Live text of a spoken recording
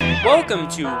Welcome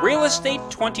to Real Estate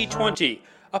 2020,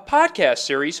 a podcast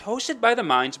series hosted by the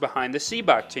minds behind the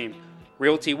Seebach team,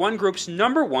 Realty One Group's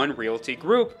 #1 realty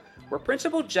group, where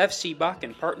Principal Jeff Seebach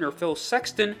and partner Phil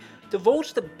Sexton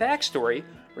divulge the backstory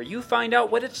where you find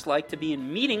out what it's like to be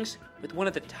in meetings with one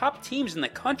of the top teams in the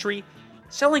country,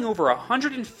 selling over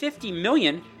 $150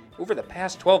 million over the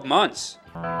past 12 months.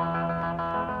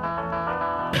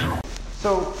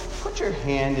 So, put your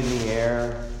hand in the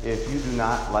air if you do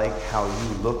not like how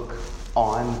you look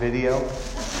on video.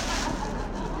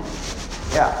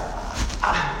 Yeah.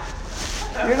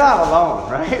 You're not alone,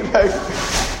 right?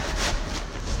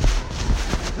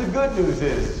 The good news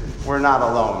is we're not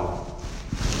alone.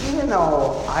 Even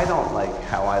though I don't like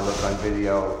how I look on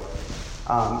video,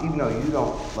 even though you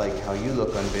don't like how you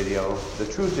look on video, the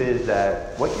truth is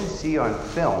that what you see on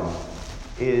film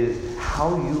is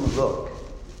how you look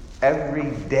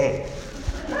every day.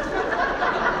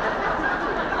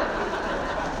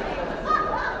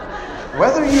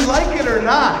 Whether you like it or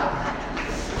not,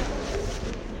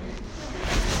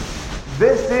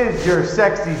 this is your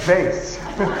sexy face.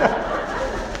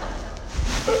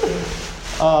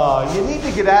 You need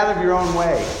to get out of your own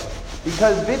way,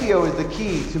 because video is the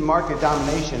key to market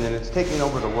domination, and it's taking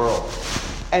over the world.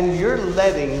 And you're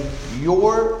letting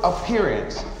your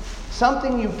appearance,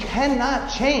 something you cannot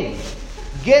change,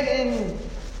 get in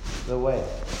the way.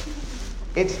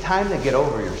 It's time to get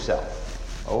over yourself,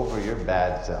 over your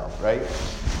bad self, right?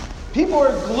 People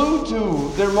are glued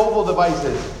to their mobile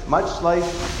devices, much like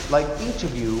each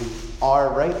of you are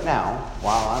right now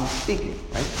while I'm speaking,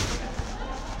 right?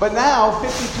 But now,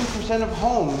 52% of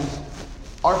homes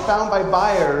are found by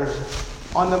buyers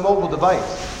on the mobile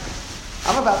device.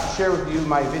 I'm about to share with you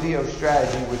my video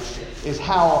strategy, which is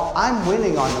how I'm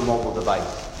winning on the mobile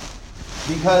device.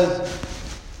 Because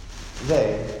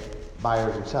they,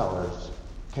 buyers and sellers,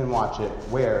 can watch it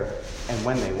where and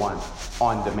when they want,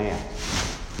 on demand.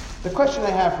 The question I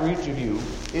have for each of you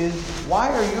is, why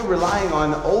are you relying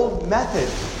on old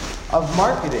methods of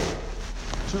marketing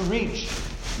to reach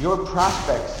your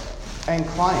prospects and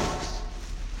clients?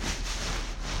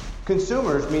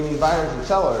 Consumers, meaning buyers and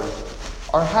sellers,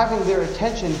 are having their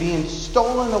attention being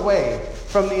stolen away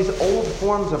from these old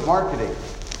forms of marketing.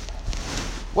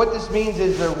 What this means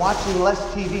is they're watching less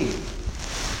TV.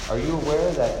 Are you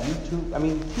aware that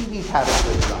TV's had a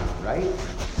good run, right?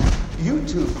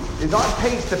 YouTube is on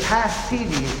pace to pass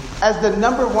TV as the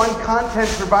 #1 content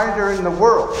provider in the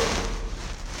world.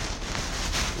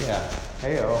 Yeah,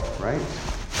 hey-oh, right?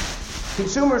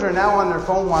 Consumers are now on their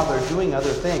phone while they're doing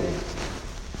other things,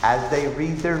 as they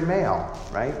read their mail,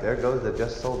 right? There goes the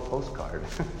just sold postcard,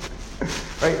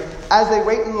 right? As they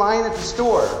wait in line at the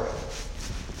store.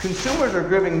 Consumers are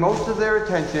giving most of their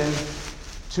attention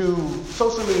to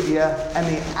social media and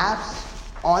the apps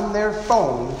on their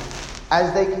phone,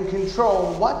 as they can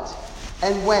control what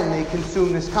and when they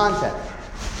consume this content.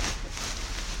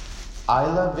 I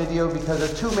love video because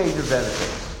of two major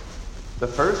benefits. The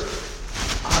first,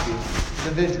 obviously,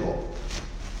 the visual.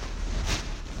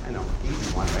 I know,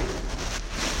 easy one, right?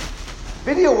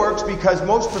 Video works because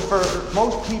most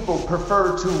people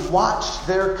prefer to watch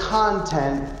their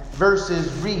content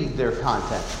versus read their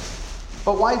content.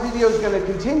 But why video is going to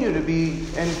continue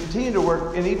to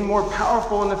work and even more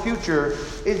powerful in the future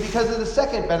is because of the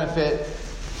second benefit,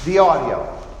 the audio.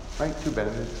 Right? Two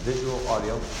benefits, visual,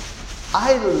 audio.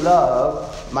 I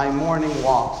love my morning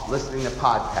walks listening to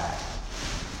podcasts.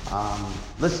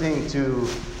 Listening to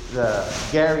the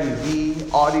Gary Vee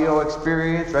audio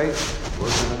experience, right?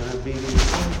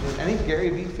 Any Gary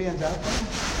Vee fans out there?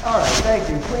 All right, thank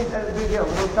you.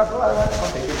 We'll talk about that.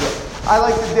 Okay, good deal. I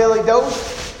like the Daily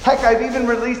Dose. Heck, I've even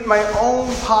released my own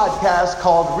podcast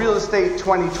called Real Estate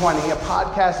 2020, a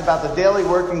podcast about the daily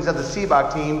workings of the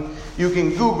Seebach team. You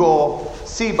can Google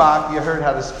Seebach, you heard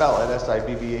how to spell it,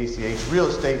 S-I-B-B-A-C-H, Real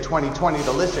Estate 2020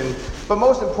 to listen. But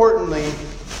most importantly,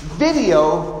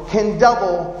 video can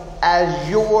double as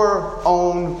your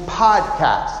own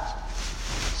podcast.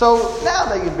 So now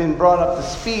that you've been brought up to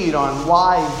speed on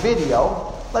why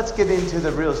video, let's get into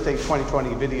the Real Estate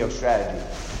 2020 video strategy.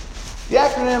 The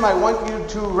acronym I want you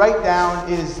to write down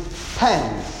is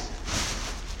PENS.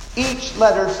 Each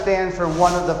letter stands for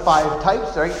one of the 5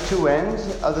 types, right? 2 ends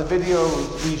of the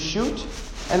videos we shoot.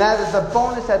 And as a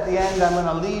bonus at the end, I'm going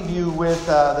to leave you with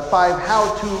the 5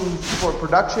 how-tos for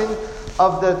production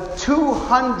of the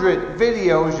 200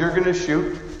 videos you're going to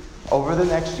shoot over the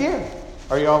next year.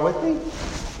 Are you all with me?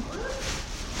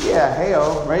 Yeah,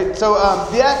 hey-oh, right? So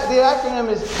the acronym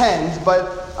is PENS,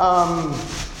 but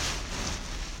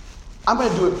I'm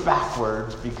going to do it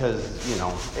backwards because,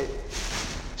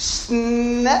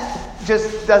 SNEP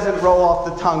just doesn't roll off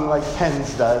the tongue like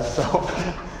PENS does. So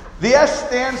The S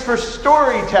stands for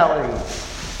storytelling.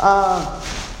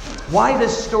 Why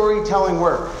does storytelling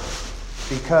work?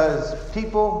 Because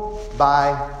people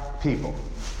buy people.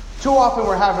 Too often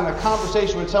we're having a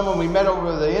conversation with someone we met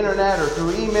over the internet or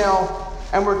through email,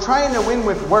 and we're trying to win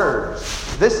with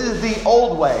words. This is the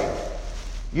old way.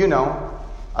 You know,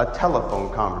 a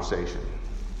telephone conversation.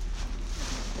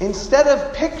 Instead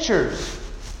of pictures,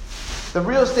 the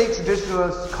real estate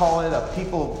traditionalists call it a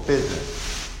people business.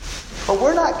 But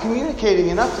we're not communicating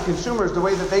enough to consumers the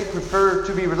way that they prefer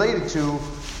to be related to,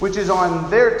 which is on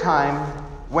their time,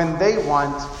 when they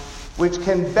want, which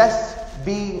can best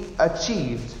be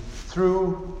achieved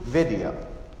through video.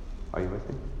 Are you with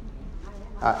me?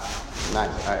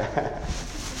 Nice. All right.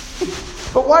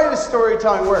 But why does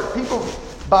storytelling work? People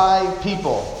buy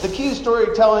people. The key to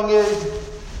storytelling is,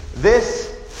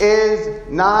 this is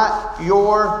not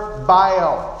your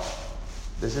bio.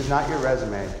 This is not your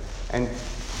resume. And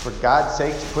for God's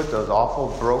sakes, put those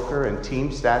awful broker and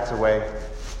team stats away.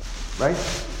 Right?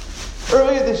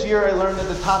 Earlier this year, I learned that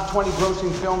the top 20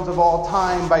 grossing films of all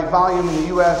time by volume in the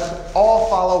U.S. all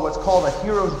follow what's called a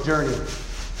hero's journey.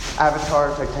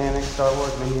 Avatar, Titanic, Star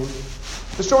Wars, Minions.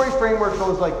 The story framework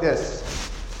goes like this.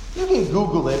 You can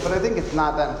Google it, but I think it's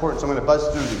not that important, so I'm going to buzz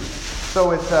through these.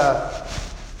 So it's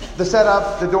the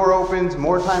setup, the door opens,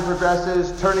 more time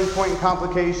progresses, turning point and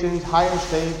complications, higher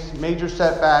stakes, major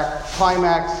setback,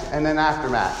 climax, and then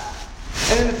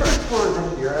aftermath. And in the first quarter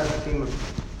of this year, as a team of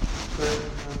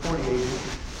 40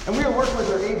 agents, and we were working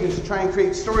with our agents to try and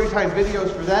create storytime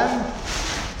videos for them.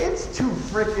 It's too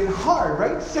freaking hard,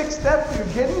 right? 6 steps, you're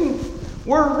kidding?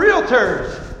 We're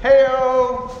realtors.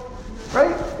 Hey-o.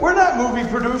 Right? We're not movie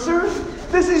producers.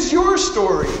 This is your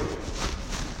story.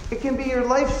 It can be your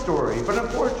life story. But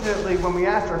unfortunately, when we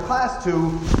asked our class to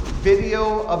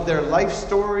video of their life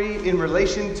story in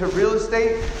relation to real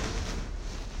estate,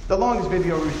 the longest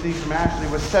video we received from Ashley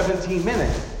was 17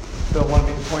 minutes. Still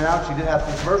wanted me to point out she did have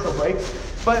some commercial breaks,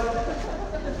 but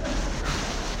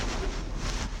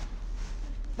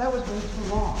that was way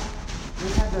too long.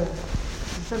 We had to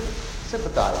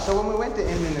sympathize. So when we went to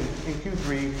Inman in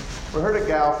Q3, we heard a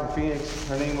gal from Phoenix,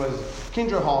 her name was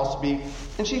Kendra Hall, speak,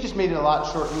 and she just made it a lot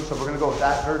shorter, so we're going to go with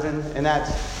that version, and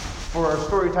that's for our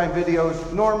storytime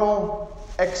videos, normal,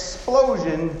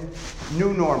 explosion,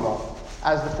 new normal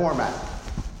as the format.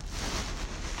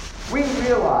 We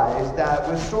realized that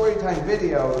with storytime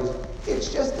videos,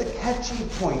 it's just the catchy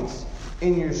points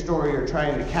in your story you're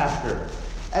trying to capture.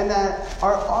 And that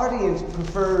our audience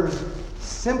prefers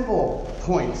simple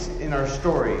points in our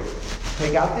story.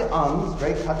 Take out the ums,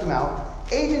 right? Cut them out.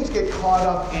 Agents get caught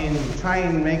up in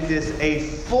trying to make this a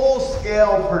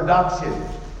full-scale production.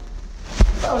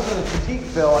 If I was going to critique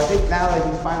Phil, I think now that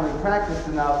he's finally practiced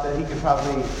enough that he could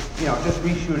probably, just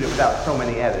reshoot it without so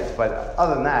many edits. But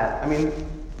other than that,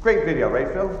 great video, right,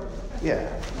 Phil? Yeah.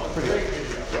 Pretty great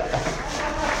video.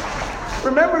 Yeah.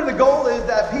 Remember, the goal is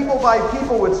that people buy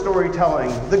people with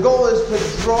storytelling. The goal is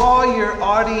to draw your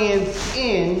audience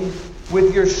in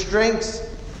with your strengths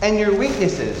and your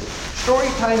weaknesses.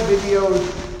 Storytime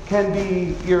videos can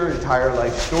be your entire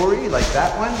life story, like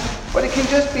that one, but it can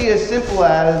just be as simple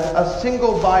as a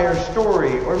single buyer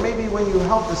story, or maybe when you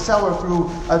help the seller through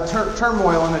a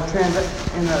turmoil in a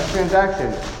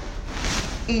transaction.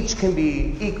 Each can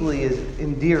be equally as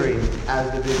endearing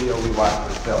as the video we watched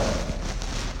with Phil.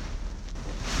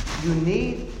 You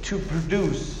need to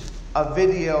produce a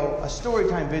video, a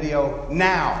storytime video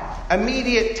now.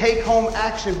 Immediate take-home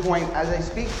action point as I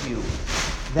speak to you.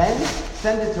 Then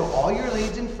send it to all your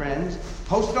leads and friends.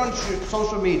 Post it on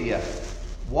social media.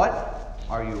 What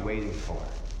are you waiting for?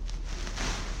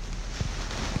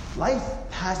 Life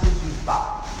passes you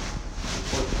by.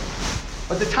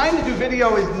 But the time to do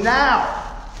video is now.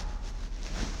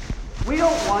 We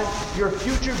don't want your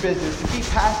future business to keep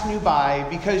passing you by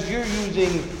because you're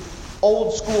using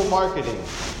old school marketing.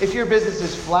 If your business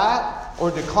is flat or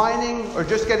declining or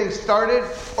just getting started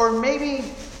or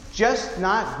maybe just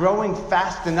not growing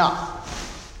fast enough.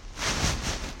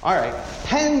 All right,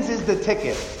 pens is the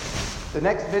ticket. The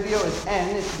next video is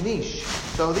N, it's niche.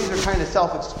 So these are kind of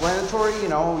self-explanatory,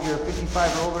 your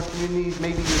 55 or older communities,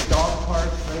 maybe your dog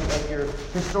parks, right? Like your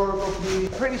historical community.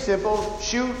 Pretty simple.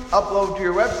 Shoot, upload to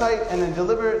your website, and then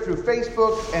deliver it through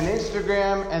Facebook and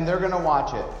Instagram, and they're going to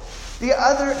watch it. The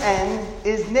other N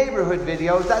is neighborhood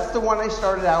videos. That's the one I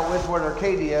started out with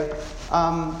Arcadia.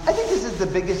 I think this is the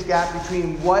biggest gap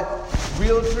between what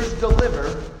realtors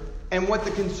deliver and what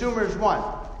the consumers want.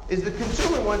 Is the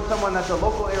consumer wants someone that's a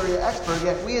local area expert,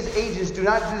 yet we as agents do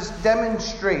not just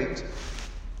demonstrate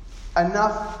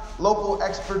enough local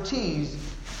expertise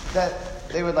that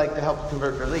they would like to help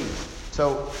convert their leads.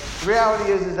 So the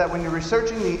reality is that when you're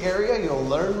researching the area, you'll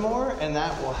learn more, and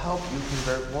that will help you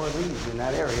convert more leads in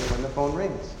that area when the phone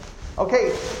rings.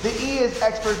 Okay, the E is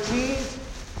expertise.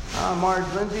 Marge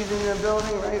Lindsay's in the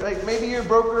building, right? Like maybe your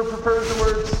broker prefers the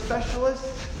word specialist.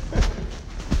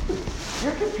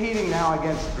 You're competing now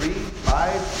against 3,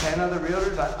 5, 10 other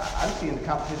realtors. I'm seeing the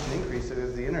competition increase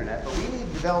as the internet, but we need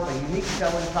to develop a unique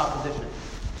selling proposition.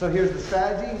 So here's the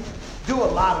strategy. Do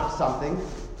a lot of something.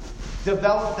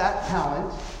 Develop that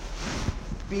talent.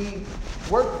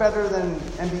 Work better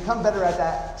and become better at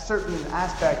that certain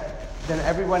aspect than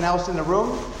everyone else in the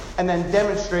room, and then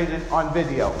demonstrate it on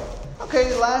video.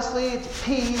 Okay, lastly, it's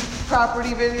P,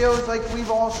 property videos. Like we've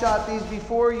all shot these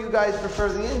before. You guys prefer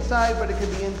the inside, but it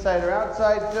could be inside or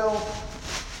outside, Phil.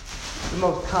 The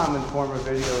most common form of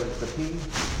video is the P.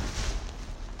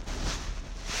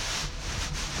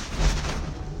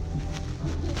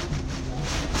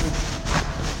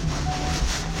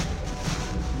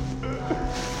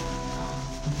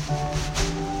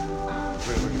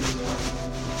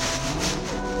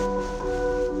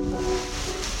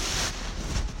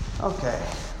 Okay,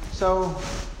 so,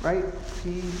 right,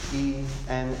 P-E-N-N-S,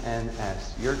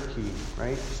 your key,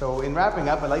 right? So in wrapping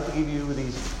up, I'd like to give you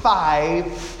these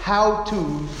 5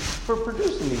 how-tos for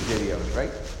producing these videos,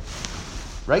 right?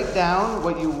 Write down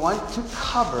what you want to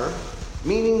cover,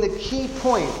 meaning the key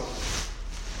points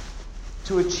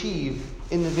to achieve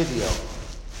in the video.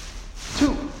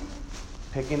 2,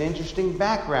 pick an interesting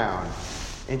background.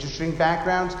 Interesting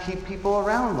backgrounds keep people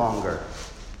around longer.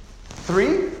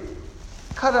 3,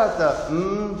 cut out the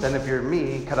then if you're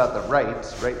me, cut out the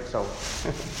rights, right? So,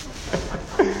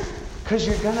 because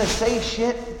you're going to say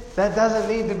shit that doesn't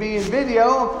need to be in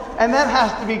video, and that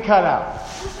has to be cut out.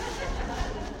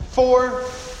 4,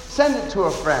 send it to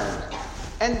a friend.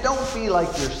 And don't be like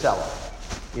your seller.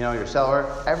 You know, your seller,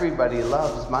 everybody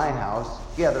loves my house.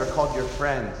 Yeah, they're called your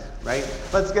friends, right?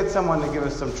 Let's get someone to give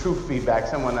us some true feedback,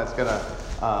 someone that's going to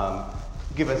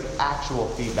give us actual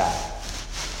feedback.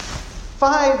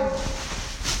 5,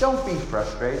 don't be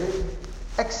frustrated.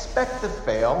 Expect to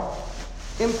fail,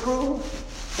 improve,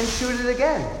 and shoot it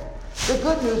again. The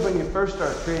good news when you first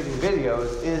start creating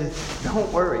videos is,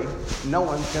 don't worry, no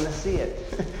one's going to see it,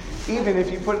 even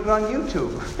if you put it on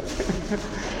YouTube.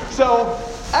 So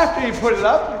after you put it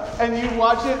up and you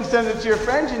watch it and send it to your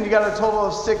friends and you got a total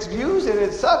of 6 views and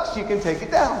it sucks, you can take it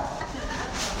down.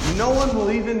 No one will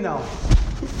even know.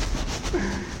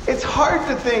 It's hard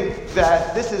to think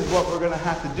that this is what we're going to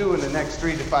have to do in the next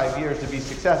 3 to 5 years to be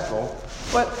successful,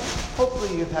 but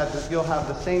hopefully you'll have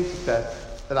the same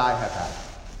success that I have had.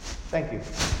 Thank you.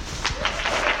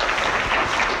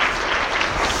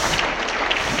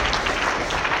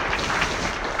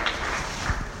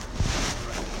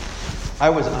 I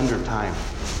was under time.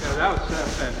 Yeah, that was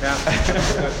fantastic.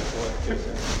 That's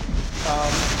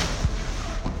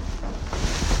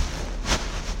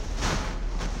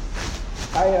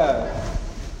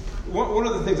what one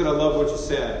of the things that I love what you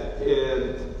said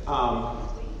is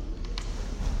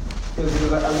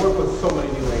because I work with so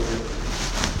many new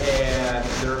agents, and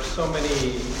there are so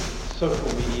many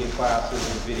social media classes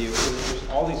and video. There's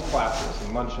all these classes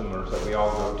and lunch and learns that we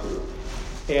all go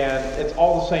to, and it's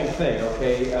all the same thing.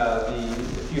 Okay, the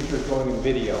future is going in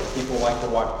video. People like to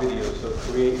watch videos, so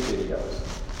create videos.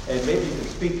 And maybe you can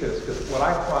speak to this, because what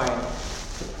I find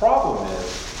the problem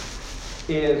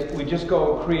is we just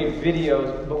go and create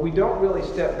videos, but we don't really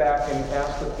step back and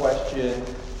ask the question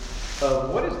of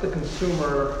what is the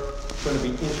consumer going to be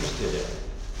interested in,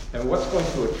 and what's going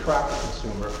to attract the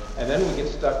consumer, and then we get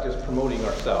stuck just promoting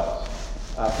ourselves.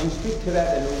 Can you speak to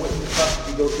that and what you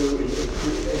go through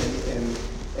in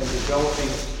developing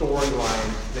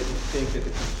storylines that you think that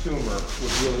the consumer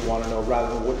would really want to know,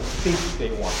 rather than what you think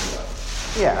they want to know?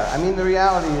 Yeah, I mean, the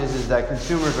reality is that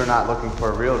consumers are not looking for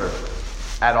a realtor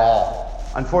at all.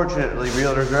 Unfortunately,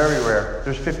 realtors are everywhere.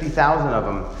 There's 50,000 of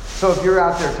them. So if you're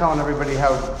out there telling everybody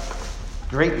how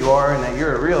great you are and that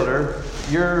you're a realtor,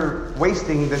 you're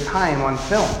wasting the time on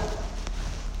film.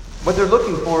 What they're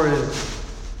looking for is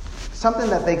something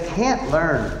that they can't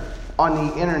learn on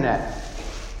the internet.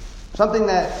 Something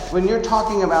that when you're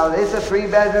talking about it's a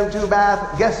 3-bedroom,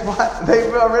 2-bath, guess what?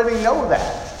 They already know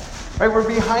that. Right? We're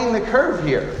behind the curve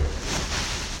here.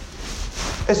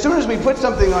 As soon as we put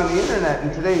something on the internet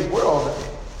in today's world,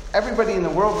 everybody in the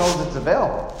world knows it's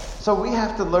available. So we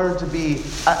have to learn to be,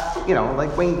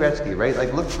 like Wayne Gretzky, right?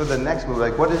 Like look for the next move.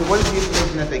 Like what is the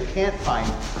information that they can't find?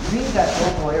 Be that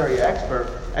local area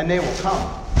expert, and they will come.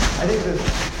 I think that's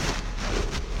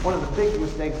one of the big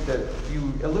mistakes that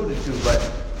you alluded to, but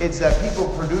it's that people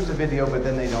produce a video, but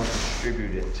then they don't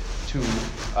distribute it to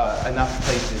enough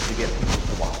places to get people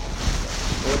to watch it.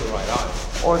 Or the right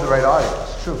audience. Or the right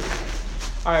audience, true.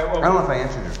 All right, well, I don't know if I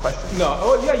answered your question. No,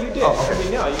 oh yeah, you did. Oh, okay. I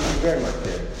mean, yeah, you very much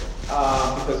did.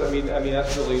 Because I mean,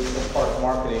 that's really part of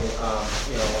marketing.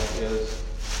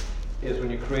 Is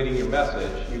when you're creating your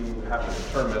message, you have to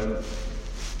determine,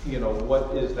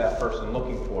 what is that person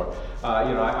looking for.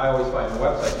 I always find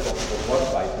websites, people's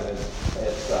websites, and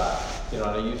it's and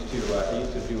I used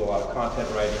to do a lot of content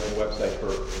writing and websites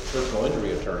for personal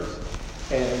injury attorneys.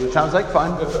 And it was Sounds like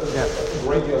fun. A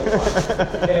great deal of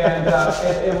fun. and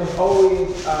it was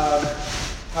always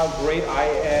how great I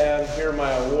am. Here are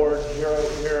my awards.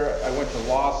 Here I went to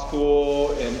law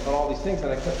school and all these things.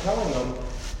 And I kept telling them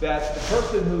that the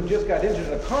person who just got injured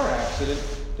in a car accident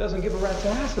doesn't give a rat's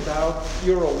ass about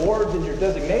your awards and your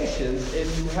designations, and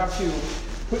you have to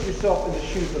put yourself in the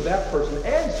shoes of that person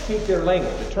and speak their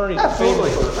language. Attorneys are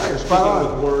famous for speaking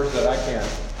with words that I can't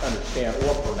understand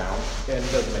or pronounce, and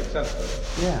it doesn't make sense to me.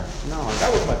 Yeah, no.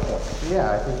 That was my point.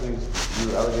 Yeah, I think you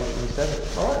elegantly said it.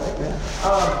 All right. Yeah.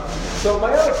 So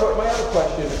my other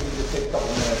question, if you just take a couple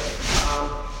minutes,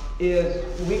 is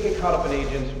we get caught up in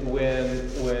agents when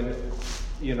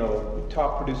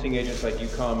top producing agents like you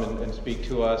come and speak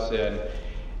to us,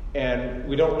 and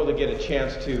we don't really get a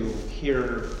chance to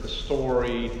hear the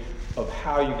story of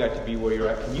how you got to be where you're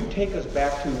at. Can you take us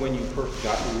back to when you first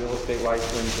got your real estate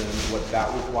license and what that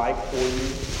was like for you?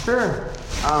 Sure.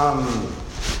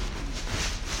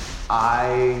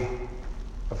 I,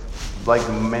 like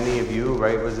many of you,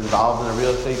 right, was involved in a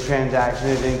real estate transaction.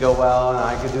 It didn't go well, and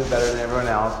I could do it better than everyone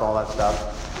else, all that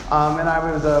stuff. And I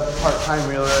was a part-time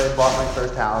realtor. I bought my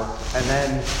first house, and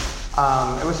then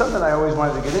it was something I always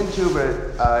wanted to get into,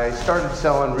 but I started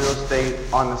selling real estate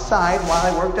on the side while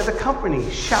I worked at a company.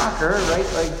 Shocker, right?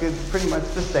 Like, it's pretty much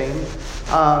the same.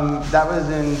 That was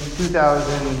in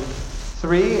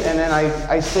 2003, and then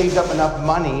I saved up enough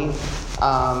money.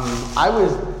 I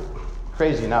was,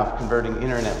 crazy enough, converting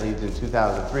internet leads in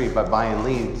 2003 by buying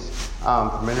leads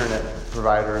from internet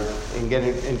providers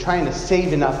and trying to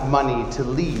save enough money to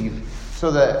leave so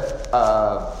that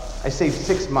I saved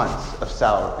 6 months of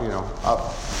salary,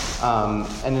 up.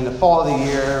 And in the fall of the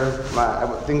year,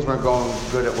 things weren't going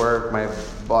good at work. My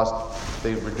boss,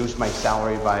 they reduced my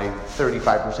salary by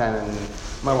 35%,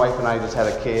 and my wife and I just had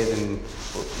a kid, and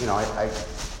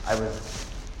I was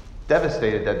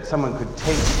devastated that someone could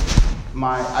take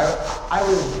I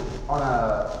was on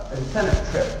an incentive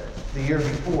trip the year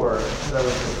before because I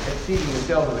was exceeding the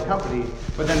sales of the company,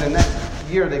 but then the next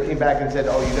year they came back and said,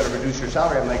 oh, you got to reduce your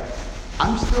salary. I'm like,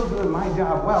 I'm still doing my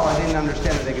job well. I didn't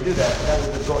understand that they could do that. That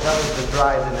was the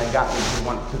drive that got me to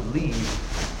want to leave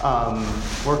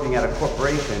working at a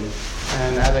corporation.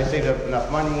 And as I saved up enough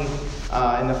money,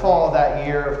 in the fall of that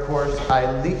year, of course,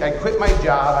 I quit my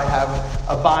job. I have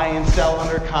a buy and sell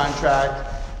under contract.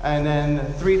 And then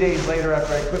 3 days later,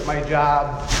 after I quit my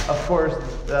job, of course,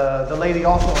 the lady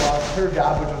also lost her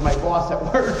job, which was my boss at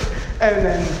work. And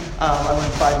then I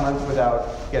went 5 months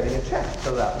without getting a check.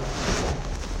 So that was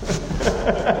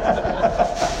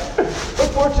But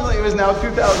fortunately, it was now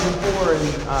 2004, and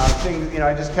things,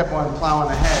 I just kept on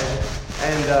plowing ahead.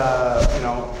 And,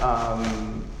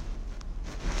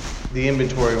 the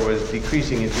inventory was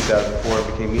decreasing in 2004. It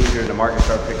became easier, and the market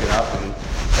started picking up. And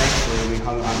thankfully, we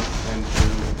hung on and to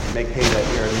make hay that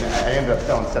year. I mean, I ended up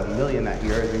selling $7 million that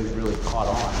year. Things really caught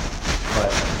on. But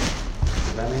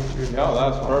did that answer your question? No,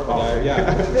 that's perfect.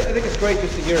 I think it's great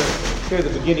just to hear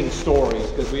the beginning stories,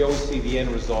 because we always see the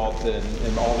end result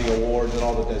and all the awards and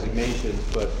all the designations.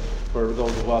 But for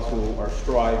those of us who are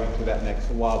striving to that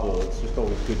next level, it's just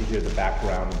always good to hear the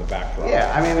background and the backdrop.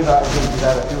 Yeah, I mean,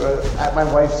 my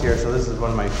wife's here, so this is one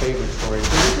of my favorite stories.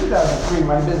 So in 2003,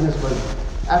 my business was,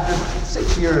 after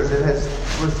 6 years,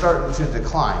 was starting to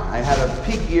decline. I had a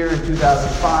peak year in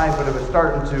 2005, but it was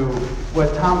starting to,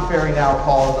 what Tom Ferry now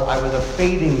calls, I was a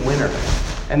fading winner.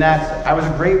 And I was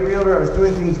a great realtor, I was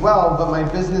doing things well, but my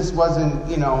business wasn't,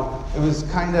 it was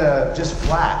kind of just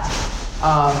flat.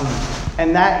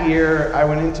 And that year, I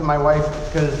went into my wife,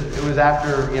 because it was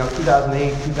after,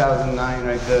 2008, 2009,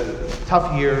 right, the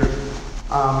tough years.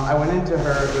 I went into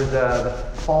her, it was the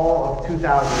fall of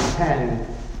 2010,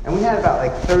 and we had about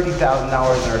like $30,000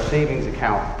 in our savings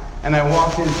account. And I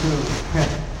walked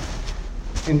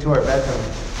into our bedroom,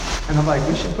 and I'm like,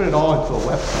 we should put it all into a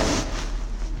website.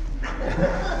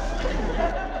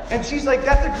 And she's like,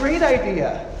 that's a great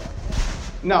idea.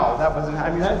 No, that wasn't. I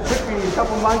mean, that took me a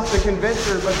couple months to convince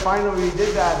her, but finally we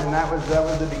did that, and that was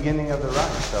the beginning of the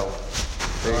run. So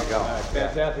there you go. Right,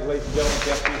 fantastic, ladies and gentlemen,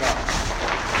 Jeff Seebach.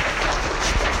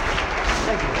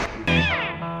 Thank you.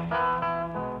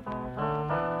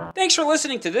 Thanks for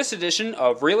listening to this edition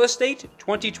of Real Estate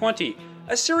 2020,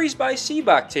 a series by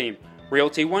Seebach Team.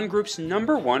 Realty One Group's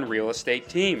 #1 real estate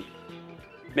team.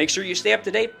 Make sure you stay up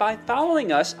to date by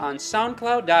following us on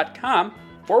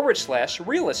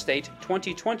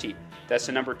SoundCloud.com/realestate2020. That's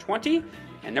the number 20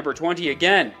 and number 20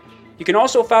 again. You can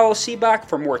also follow Sibbach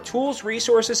for more tools,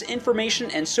 resources, information,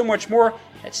 and so much more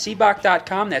at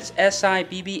Sibbach.com. That's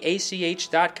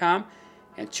SIBBACH.com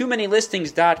and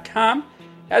TooManyListings.com,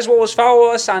 as well as follow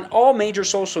us on all major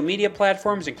social media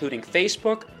platforms, including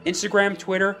Facebook, Instagram,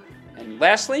 Twitter, and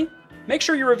lastly, make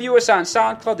sure you review us on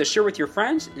SoundCloud to share with your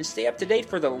friends and stay up to date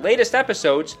for the latest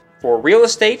episodes for Real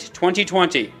Estate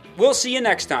 2020. We'll see you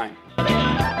next time.